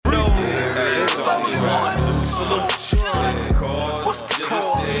What's the cause?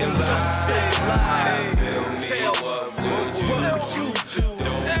 Just stay alive. Tell me what would you do?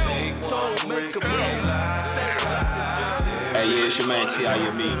 Don't make a move. Stay alive. Hey, yeah, it's your man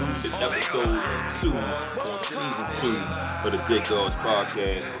T.I.M.E. It's episode 2 on season 2 of the Good Dogs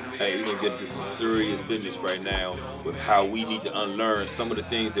Podcast. Hey, we're gonna get into some serious business right now with how we need to unlearn some of the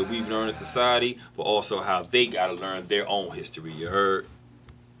things that we've learned in society, but also how they gotta learn their own history. You heard?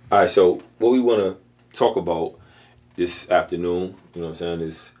 All right, so what we want to talk about this afternoon, you know what I'm saying,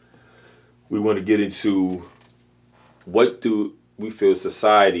 is we want to get into what do we feel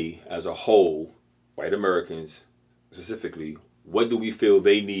society as a whole, white Americans specifically, what do we feel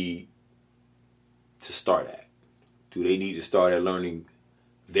they need to start at? Do they need to start at learning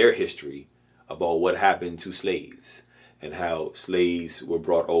their history about what happened to slaves and how slaves were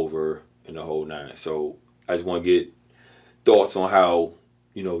brought over in the whole nine? So I just want to get thoughts on how,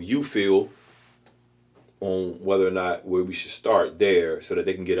 you know, you feel on whether or not where we should start there so that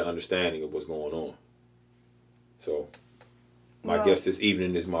they can get an understanding of what's going on. So my guest this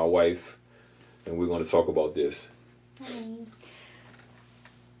evening is my wife, and we're going to talk about this.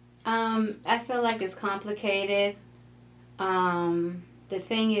 I feel like it's complicated. The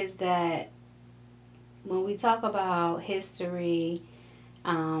thing is that when we talk about history,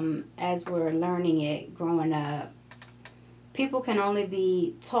 as we're learning it growing up, people can only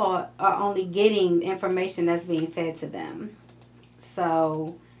be taught or only getting information that's being fed to them.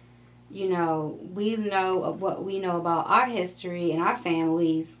 So, you know, we know of what we know about our history and our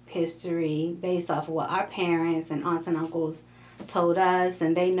family's history based off of what our parents and aunts and uncles told us,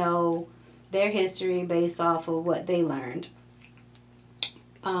 and they know their history based off of what they learned.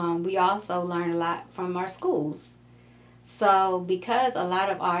 We also learn a lot from our schools. So because a lot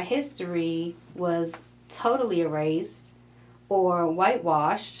of our history was totally erased or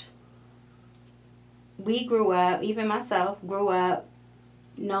whitewashed, we grew up, even myself, grew up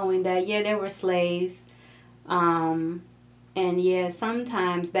knowing that, yeah, there were slaves, and yeah,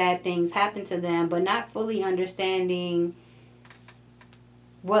 sometimes bad things happened to them, but not fully understanding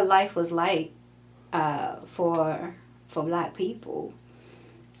what life was like for black people.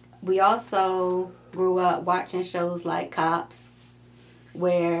 We also grew up watching shows like Cops,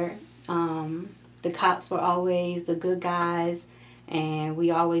 where the cops were always the good guys, and we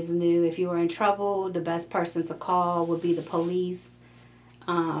always knew if you were in trouble, the best person to call would be the police.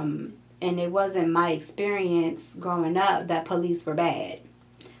 And it wasn't my experience growing up that police were bad.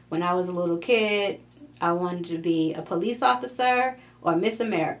 When I was a little kid, I wanted to be a police officer or Miss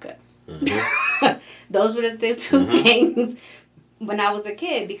America. Mm-hmm. Those were the two things when I was a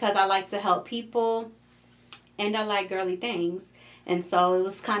kid, because I like to help people and I like girly things. And so it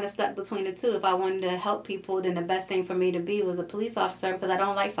was kind of stuck between the two. If I wanted to help people, then the best thing for me to be was a police officer, because I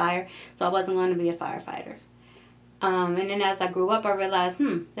don't like fire, so I wasn't going to be a firefighter. And then as I grew up, I realized,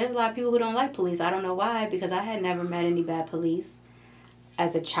 there's a lot of people who don't like police. I don't know why, because I had never met any bad police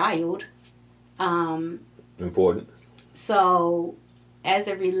as a child. Important. So as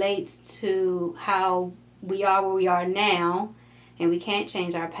it relates to how we are where we are now, and we can't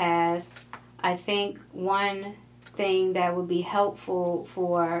change our past, I think one thing that would be helpful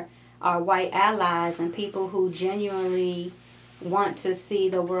for our white allies and people who genuinely want to see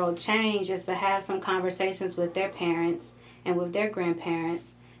the world change is to have some conversations with their parents and with their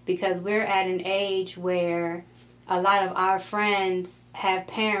grandparents, because we're at an age where a lot of our friends have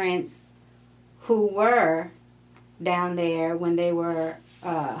parents who were down there when they were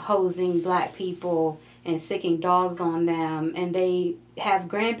hosing black people and sicking dogs on them, and they have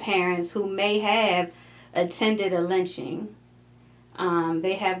grandparents who may have attended a lynching.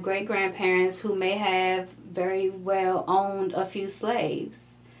 They have great-grandparents who may have very well owned a few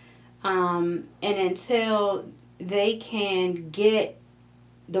slaves. And until they can get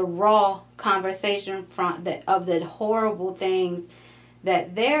the raw conversation of the horrible things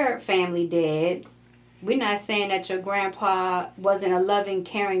that their family did, we're not saying that your grandpa wasn't a loving,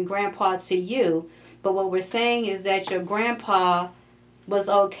 caring grandpa to you, but what we're saying is that your grandpa was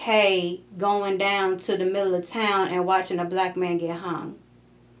okay going down to the middle of town and watching a black man get hung.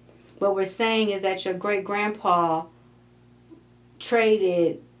 What we're saying is that your great-grandpa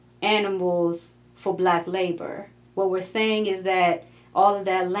traded animals for black labor. What we're saying is that all of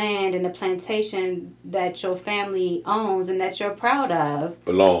that land and the plantation that your family owns and that you're proud of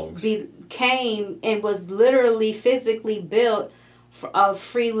belongs, came and was literally physically built of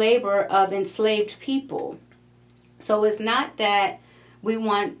free labor of enslaved people. So it's not that we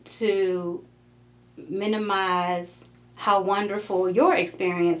want to minimize how wonderful your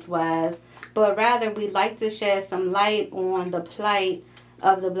experience was, but rather we'd like to shed some light on the plight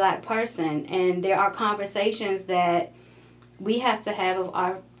of the black person. And there are conversations that we have to have with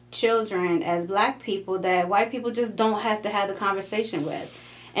our children as black people that white people just don't have to have the conversation with.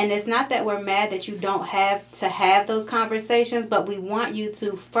 And it's not that we're mad that you don't have to have those conversations, but we want you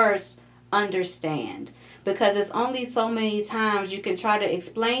to first understand. Because it's only so many times you can try to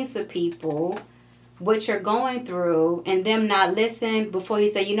explain to people what you're going through and them not listen before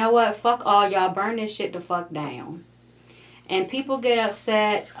you say, you know what, fuck all y'all, burn this shit the fuck down. And people get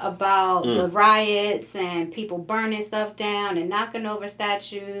upset about the riots and people burning stuff down and knocking over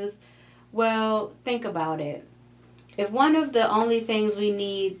statues. Well, think about it. If one of the only things we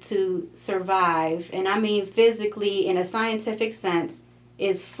need to survive, and I mean physically in a scientific sense,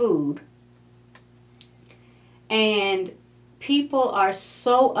 is food, and people are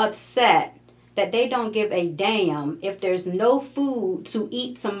so upset that they don't give a damn if there's no food to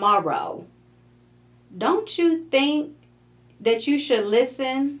eat tomorrow, don't you think that you should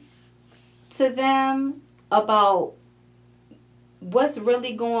listen to them about what's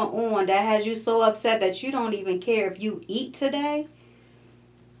really going on that has you so upset that you don't even care if you eat today?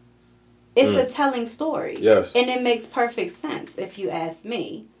 It's a telling story. Yes. And it makes perfect sense if you ask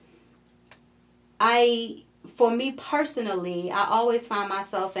me. For me personally, I always find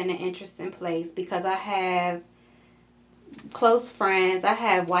myself in an interesting place because I have close friends. I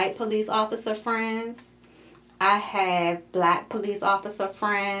have white police officer friends. I have black police officer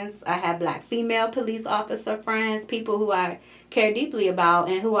friends. I have black female police officer friends, people who I care deeply about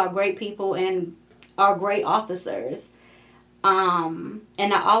and who are great people and are great officers. And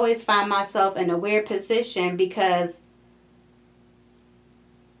I always find myself in a weird position because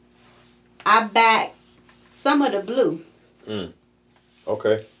I back some of the blue.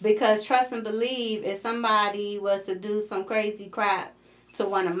 Okay. Because trust and believe, if somebody was to do some crazy crap to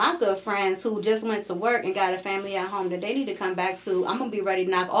one of my good friends who just went to work and got a family at home that they need to come back to, I'm going to be ready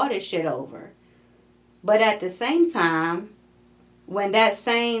to knock all this shit over. But at the same time, when that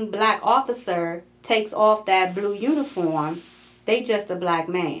same black officer takes off that blue uniform, they just a black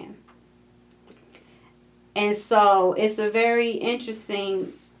man. And so it's a very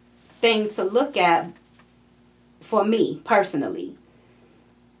interesting thing to look at for me personally.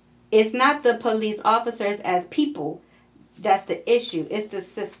 It's not the police officers as people that's the issue. It's the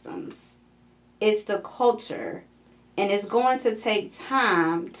systems. It's the culture. And it's going to take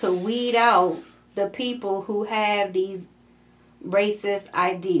time to weed out the people who have these racist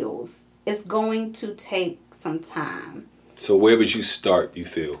ideals. It's going to take some time. So where would you start, you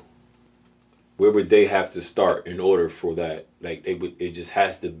feel? Where would they have to start in order for that? Like it just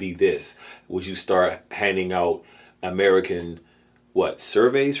has to be this. Would you start handing out American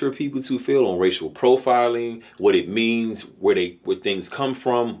surveys for people to fill on racial profiling, what it means, where things come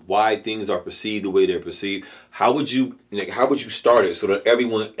from, why things are perceived the way they're perceived? How would you start it so that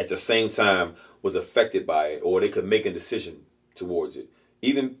everyone at the same time was affected by it, or they could make a decision towards it?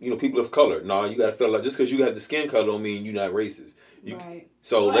 Even people of color. No, you gotta feel like just because you have the skin color don't mean you're not racist. Right.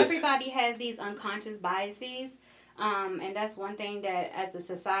 So everybody has these unconscious biases, and that's one thing that as a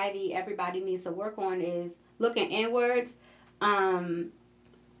society everybody needs to work on is looking inwards.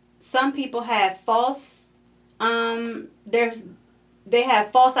 Some people have false they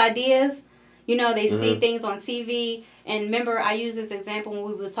have false ideas. They see things on TV. And remember, I used this example when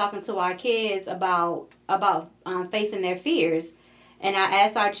we was talking to our kids about facing their fears. And I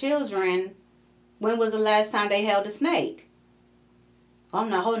asked our children, when was the last time they held a snake? I'm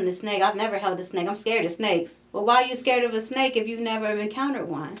not holding a snake. I've never held a snake. I'm scared of snakes. Well, why are you scared of a snake if you've never encountered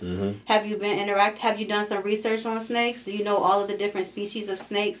one? Mm-hmm. Have you Have you done some research on snakes? Do you know all of the different species of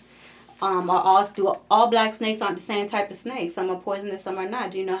snakes? All black snakes aren't the same type of snakes. Some are poisonous, some are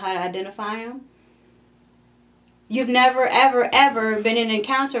not. Do you know how to identify them? You've never, ever, ever been in an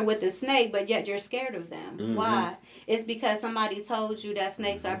encounter with a snake, but yet you're scared of them. Mm-hmm. Why? It's because somebody told you that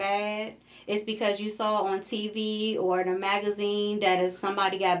snakes are bad. It's because you saw on TV or in a magazine that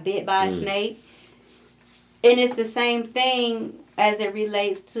somebody got bit by a snake. And it's the same thing as it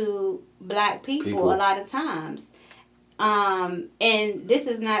relates to black people a lot of times. And this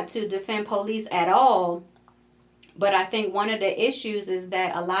is not to defend police at all, but I think one of the issues is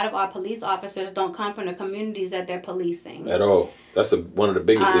that a lot of our police officers don't come from the communities that they're policing. At all. That's one of the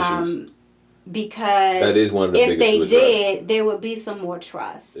biggest issues. Because that is one of the if they did, there would be some more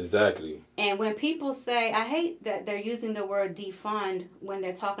trust. Exactly. And when people say, I hate that they're using the word defund when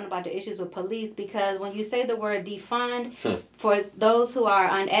they're talking about the issues with police, because when you say the word defund, for those who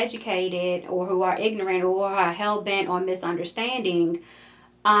are uneducated or who are ignorant or who are hell-bent on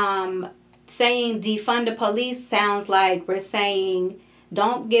saying defund the police sounds like we're saying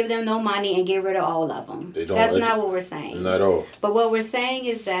Don't give them no money and get rid of all of them. That's not what we're saying. Not at all. But what we're saying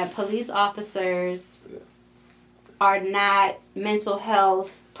is that police officers are not mental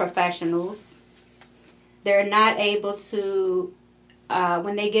health professionals. They're not able to,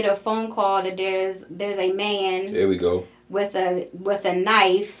 when they get a phone call that there's a man. There we go. With a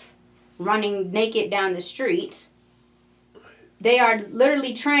knife running naked down the street. They are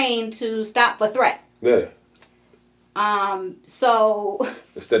literally trained to stop a threat. Yeah. So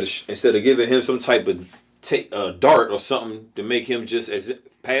instead of giving him some type of dart or something to make him just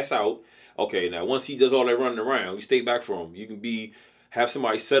pass out. Okay, now once he does all that running around, you stay back from him. You can have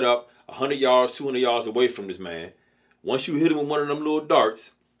somebody set up 100 yards, 200 yards away from this man. Once you hit him with one of them little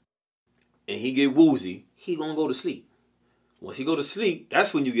darts, and he get woozy, he gonna go to sleep. Once he go to sleep,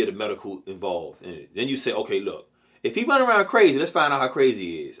 that's when you get a medical involved. And then you say, okay, look. If he run around crazy, let's find out how crazy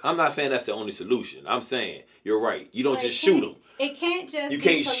he is. I'm not saying that's the only solution. I'm saying you're right. You don't just shoot him. It can't just. You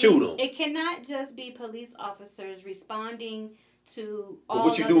can't shoot him. It cannot just be police officers responding to. But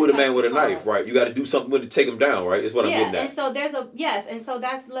what you do with a man with a knife, right? You got to do something with it to take him down, right? Is what I'm getting at. And so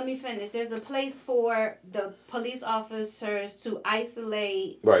let me finish. There's a place for the police officers to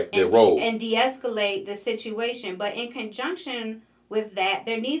isolate, their role, and de-escalate the situation. But in conjunction with that,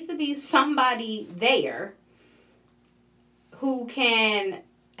 there needs to be somebody there who can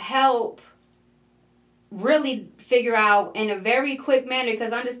help really figure out in a very quick manner,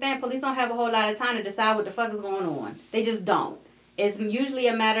 because understand, police don't have a whole lot of time to decide what the fuck is going on. They just don't. It's usually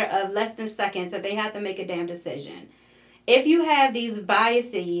a matter of less than seconds that they have to make a damn decision. If you have these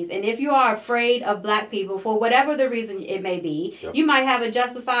biases, and if you are afraid of black people for whatever the reason it may be, you might have a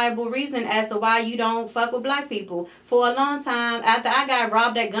justifiable reason as to why you don't fuck with black people. For a long time, after I got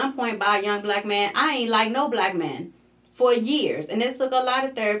robbed at gunpoint by a young black man, I ain't like no black man. For years. And it took a lot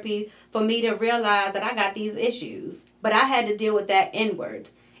of therapy for me to realize that I got these issues. But I had to deal with that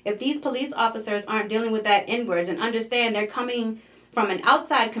inwards. If these police officers aren't dealing with that inwards and understand they're coming from an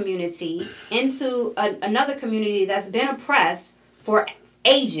outside community into another community that's been oppressed for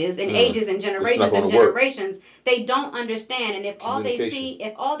ages and ages and generations and generations, they don't understand. And if all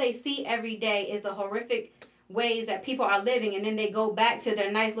they see every day is the horrific ways that people are living, and then they go back to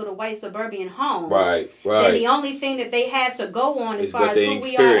their nice little white suburban homes, right. Then the only thing that they have to go on as far as who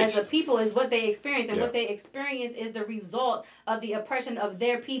we are as a people is what they experience, and what they experience is the result of the oppression of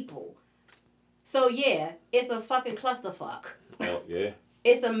their people. So it's a fucking clusterfuck. Oh yeah.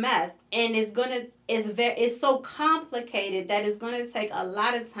 It's a mess, and it's so complicated that it's gonna take a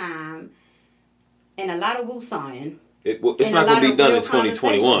lot of time and a lot of woosahing. It's not going to be done in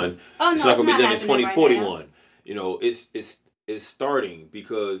 2021. Oh, no, it's not going to be done in 2041. Right, you know, it's starting,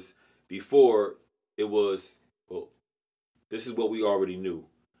 because before it was, this is what we already knew,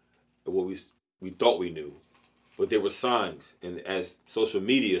 what we thought we knew, but there were signs. And as social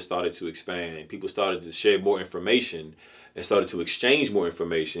media started to expand, people started to share more information and started to exchange more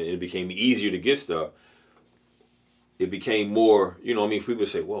information, and it became easier to get stuff. It became more, people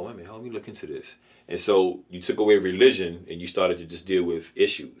say, well, wait a minute, let me look into this. And so you took away religion and you started to just deal with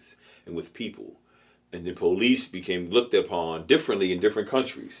issues and with people. And the police became looked upon differently in different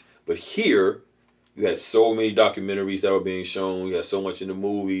countries. But here, you had so many documentaries that were being shown. You had so much in the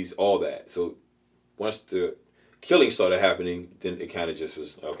movies, all that. So once the killing started happening, then it kind of just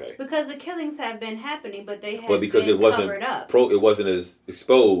was okay. Because the killings have been happening, but they have because been it wasn't covered up. It wasn't as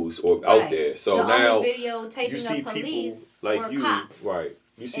exposed or out there. So the now only video taping you see of police people like you, cops. Right?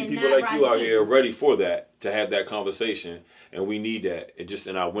 You see people like you out here ready for that, to have that conversation, and we need that, and just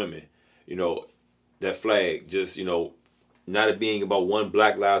in our women, that flag, just not it being about one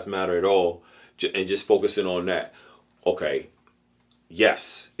Black Lives Matter at all, and just focusing on that. Okay,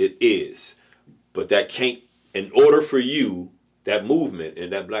 yes, it is, but that can't. In order for you, that movement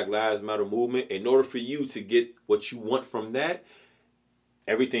and that Black Lives Matter movement, in order for you to get what you want from that,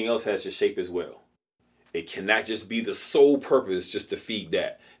 everything else has to shape as well. It cannot just be the sole purpose just to feed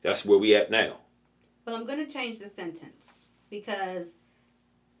that. That's where we at now. Well, I'm going to change the sentence because,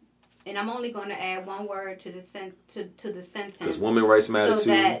 and I'm only going to add one word to the sentence. Because women's rights matter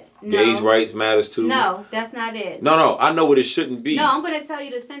too. Gays' rights matters too. No, that's not it. No, I know what it shouldn't be. No, I'm going to tell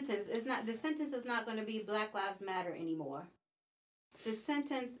you the sentence. The sentence is not going to be Black Lives Matter anymore. The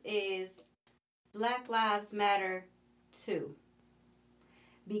sentence is Black Lives Matter too.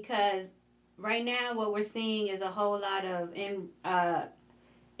 Because right now, what we're seeing is a whole lot of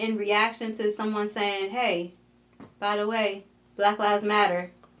in reaction to someone saying, "Hey, by the way, Black Lives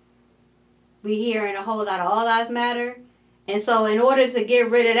Matter." We hearing a whole lot of All Lives Matter, and so in order to get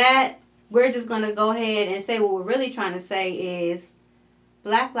rid of that, we're just gonna go ahead and say what we're really trying to say is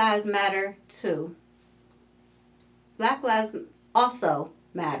Black Lives Matter too. Black Lives also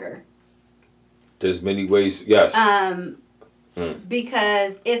matter. There's many ways. Yes.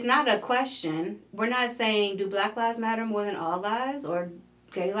 Because it's not a question. We're not saying, do Black lives matter more than all lives, or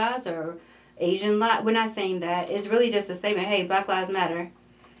gay lives, or Asian lives? We're not saying that. It's really just a statement. Hey, Black lives matter.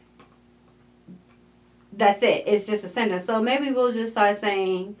 That's it. It's just a sentence. So maybe we'll just start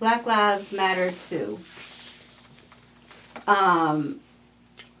saying Black lives matter too.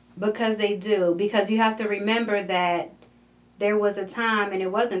 Because they do. Because you have to remember that there was a time, and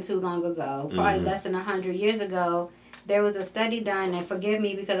it wasn't too long ago, probably less than 100 years ago, there was a study done, and forgive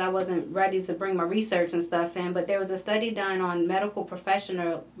me because I wasn't ready to bring my research and stuff in, but there was a study done on medical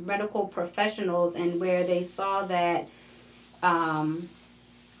professionals, and where they saw that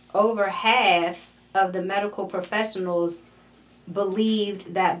over half of the medical professionals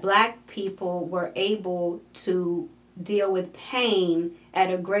believed that Black people were able to deal with pain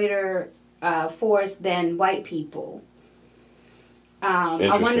at a greater force than white people.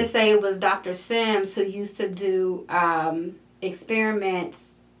 I want to say it was Dr. Sims who used to do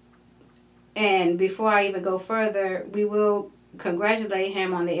experiments. And before I even go further, we will congratulate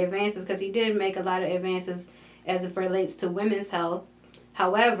him on the advances, because he did make a lot of advances as it relates to women's health.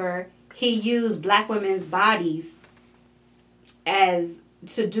 However, he used Black women's bodies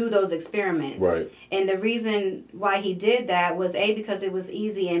to do those experiments. Right. And the reason why he did that was A, because it was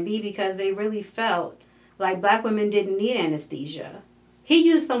easy, and B, because they really felt like Black women didn't need anesthesia. He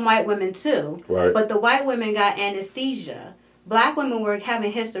used some white women too. Right. But the white women got anesthesia. Black women were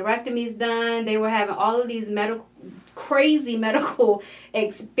having hysterectomies done. They were having all of these crazy medical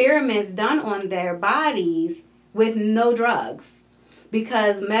experiments done on their bodies with no drugs.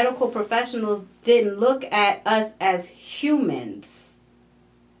 Because medical professionals didn't look at us as humans.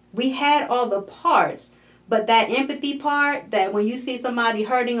 We had all the parts, but that empathy part, that when you see somebody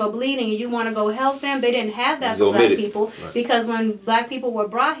hurting or bleeding and you want to go help them, they didn't have that for Black people. Right. Because when Black people were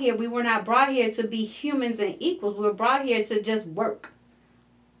brought here, we were not brought here to be humans and equals. We were brought here to just work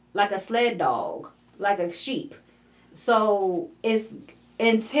like a sled dog, like a sheep. So it's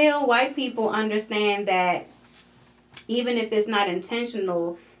until white people understand that even if it's not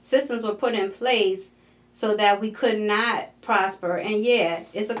intentional, systems were put in place so that we could not prosper. And yeah,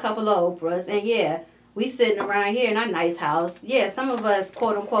 it's a couple of Oprahs. And yeah, we sitting around here in our nice house. Yeah, some of us,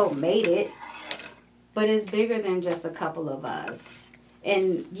 quote unquote, made it. But it's bigger than just a couple of us.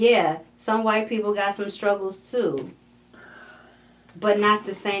 And yeah, some white people got some struggles too. But not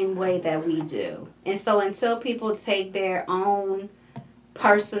the same way that we do. And so until people take their own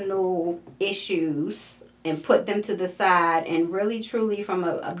personal issues and put them to the side and really truly from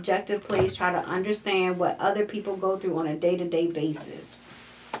an objective place try to understand what other people go through on a day-to-day basis.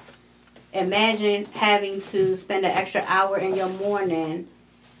 Imagine having to spend an extra hour in your morning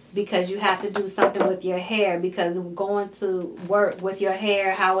because you have to do something with your hair, because going to work with your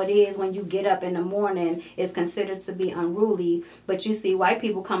hair how it is when you get up in the morning is considered to be unruly. But you see white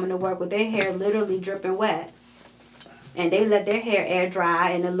people coming to work with their hair literally dripping wet. And they let their hair air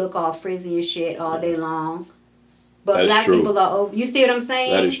dry and it look all frizzy and shit all day long. But Black people are over. You see what I'm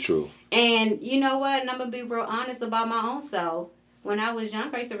saying? That is true. And you know what? And I'm going to be real honest about my own self. When I was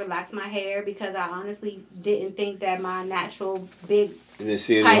younger, I used to relax my hair because I honestly didn't think that my natural big you didn't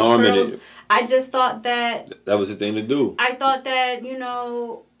see any harm in it. I just thought that was the thing to do. I thought that,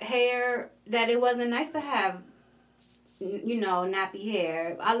 hair, that it wasn't nice to have, nappy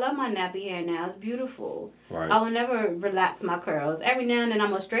hair. I love my nappy hair now. It's beautiful. Right. I will never relax my curls. Every now and then I'm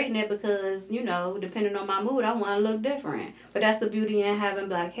going to straighten it because, depending on my mood, I want to look different. But that's the beauty in having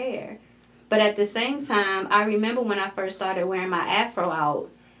black hair. But at the same time, I remember when I first started wearing my afro out,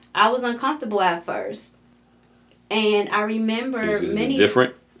 I was uncomfortable at first. And I remember it was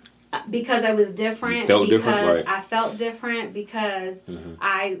different? Because I was different. You felt because different, right? I felt different because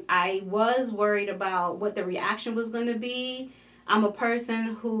I was worried about what the reaction was going to be. I'm a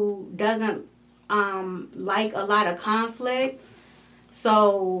person who doesn't like a lot of conflict.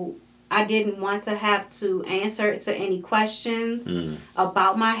 So I didn't want to have to answer to any questions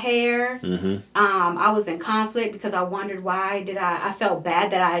about my hair. I was in conflict because I wondered why I felt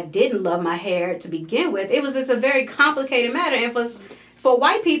bad that I didn't love my hair to begin with. It's a very complicated matter. And for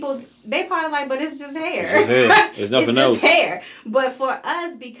white people, they probably like, but it's just hair. It's just hair. There's nothing else. It's just hair. But for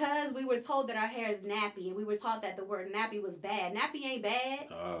us, because we were told that our hair is nappy, and we were taught that the word nappy was bad. Nappy ain't bad.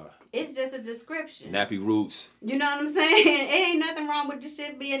 It's just a description. Nappy roots. You know what I'm saying? It ain't nothing wrong with the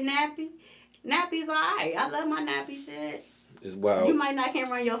shit being nappy. Nappy's alright. I love my nappy shit. It's wild. You might not can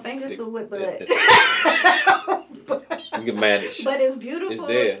run your fingers through it, but you can manage. But it's beautiful. It's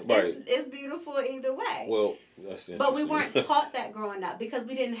there, right? It's beautiful either way. Well, that's interesting. But we weren't taught that growing up because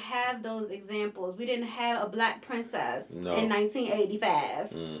we didn't have those examples. We didn't have a black princess in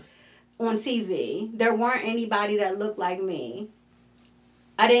 1985 on TV. There weren't anybody that looked like me.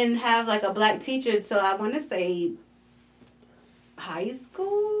 I didn't have like a black teacher, so I want to say high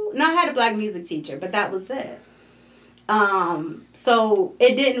school. No, I had a black music teacher, but that was it. So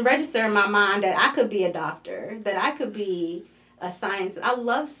it didn't register in my mind that I could be a doctor, that I could be a science. I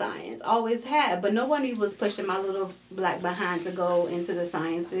love science, always have, but nobody was pushing my little black behind to go into the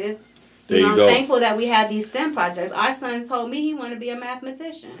sciences. I'm thankful that we have these STEM projects. Our son told me he wanted to be a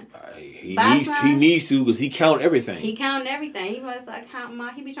mathematician. He needs to because he count everything. He count everything. He was like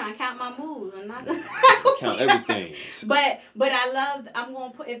he be trying to count my moves. I'm not gonna count everything. But I'm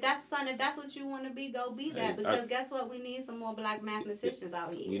gonna put if that's what you want to be, go be that. Because guess what? We need some more black mathematicians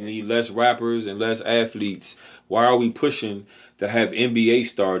out here. We need less rappers and less athletes. Why are we pushing to have NBA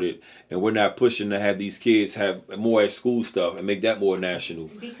started and we're not pushing to have these kids have more at school stuff and make that more national?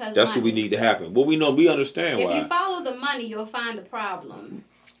 Because that's what we need to happen. Well, we understand why. If you follow the money, you'll find the problem.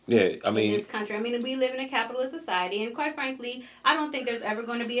 Yeah, I mean, in this country. I mean, we live in a capitalist society, and quite frankly, I don't think there's ever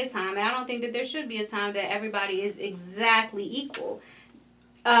going to be a time, and I don't think that there should be a time that everybody is exactly equal.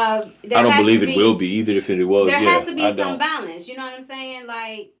 I don't believe it will be either. If it was, there has to be some balance. You know what I'm saying?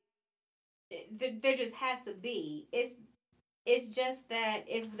 Like, there just has to be. It's just that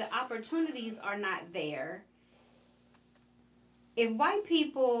if the opportunities are not there, if white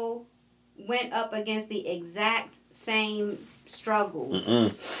people went up against the exact same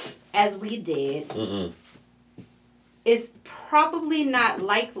struggles as we did, it's probably not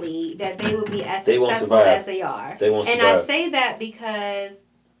likely that they would be as successful as they are. They won't survive. I say that because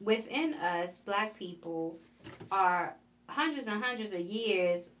within us, black people are hundreds and hundreds of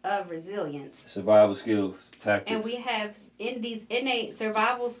years of resilience. Survival skills, tactics. And we have in these innate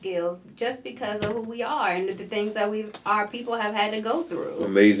survival skills just because of who we are and the things that our people have had to go through.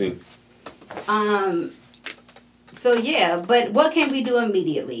 Amazing. So yeah, but what can we do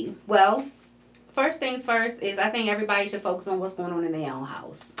immediately? Well, first things first is I think everybody should focus on what's going on in their own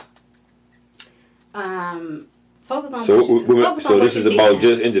house. Focus on so this is about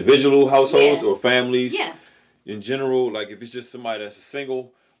just individual households or families? Yeah. In general, like if it's just somebody that's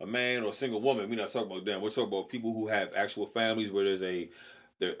single, a man or a single woman, we're not talking about them. We're talking about people who have actual families where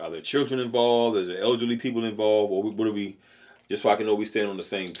there are children involved, there's elderly people involved, or what are we, just so I can know we stand on the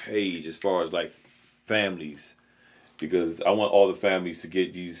same page as far as like families. Because I want all the families to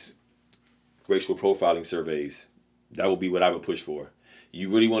get these racial profiling surveys. That would be what I would push for.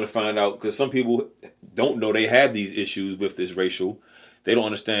 You really want to find out, because some people don't know they have these issues with this racial. They don't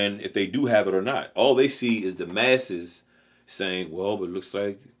understand if they do have it or not. All they see is the masses saying, well, but it looks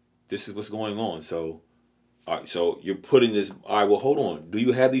like this is what's going on. So, all right, so you're putting this, all right, well, hold on. Do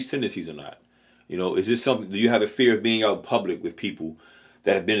you have these tendencies or not? You know, is this something, do you have a fear of being out in public with people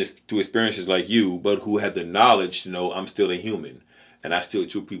that have been through experiences like you, but who have the knowledge to know I'm still a human and I still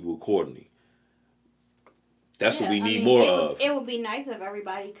treat people accordingly? That's what we need more of. It would be nice if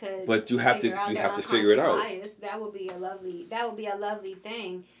everybody could. But you have to figure it out. Bias. That would be a lovely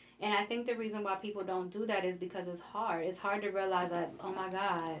thing. And I think the reason why people don't do that is because it's hard. It's hard to realize that, oh my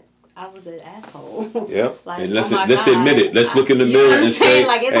God, I was an asshole. Yep. Like, and let's admit it. Let's look in the mirror and say,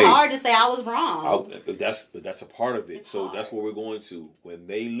 like it's hard to say I was wrong. But that's a part of it. So that's what we're going to. When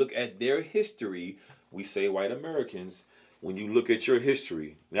they look at their history, we say white Americans. When you look at your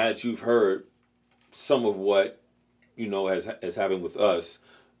history, now that you've heard some of what has happened with us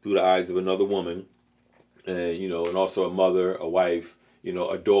through the eyes of another woman, and and also a mother, a wife,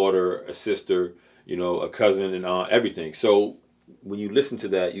 a daughter, a sister, a cousin, and aunt, everything. So when you listen to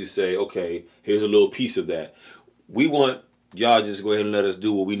that, you say, okay, here's a little piece of that. We want y'all just go ahead and let us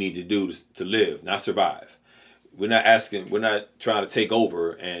do what we need to do to live, not survive. We're not trying to take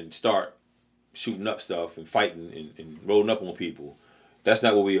over and start shooting up stuff and fighting and rolling up on people. That's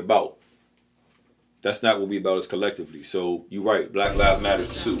not what we're about. That's not what we about as collectively. So you're right. Black Lives Matter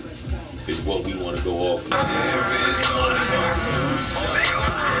too is what we want to go off.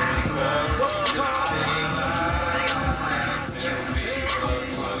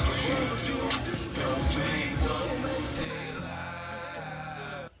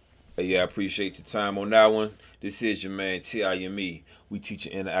 Yeah, I appreciate your time on that one. This is your man T.I.M.E. We teach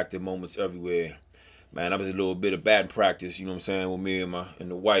interactive moments everywhere. Man, that was a little bit of bad practice, you know what I'm saying, with me and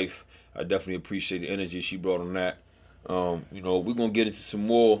the wife. I definitely appreciate the energy she brought on that. We're going to get into some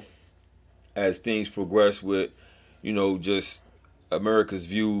more as things progress with, just America's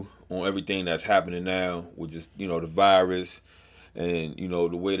view on everything that's happening now with just, the virus and,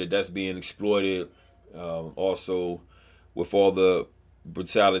 the way that that's being exploited. Also with all the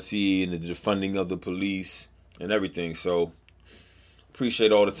brutality and the defunding of the police and everything. So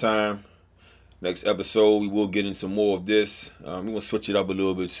appreciate all the time. Next episode, we will get into more of this. We're going to switch it up a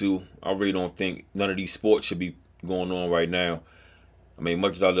little bit too. I really don't think none of these sports should be going on right now. I mean,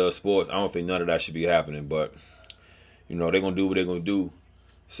 much as I love sports, I don't think none of that should be happening. But, they're going to do what they're going to do.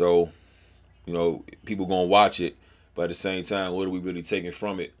 So, people going to watch it. But at the same time, what are we really taking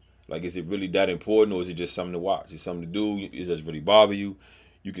from it? Like, is it really that important, or is it just something to watch? Is it something to do? It doesn't really bother you.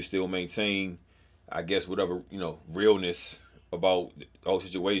 You can still maintain, I guess, whatever, realness about the whole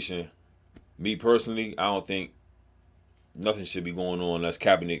situation. Me personally, I don't think nothing should be going on unless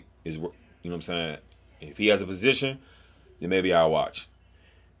Kaepernick is, what I'm saying? If he has a position, then maybe I'll watch.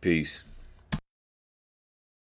 Peace.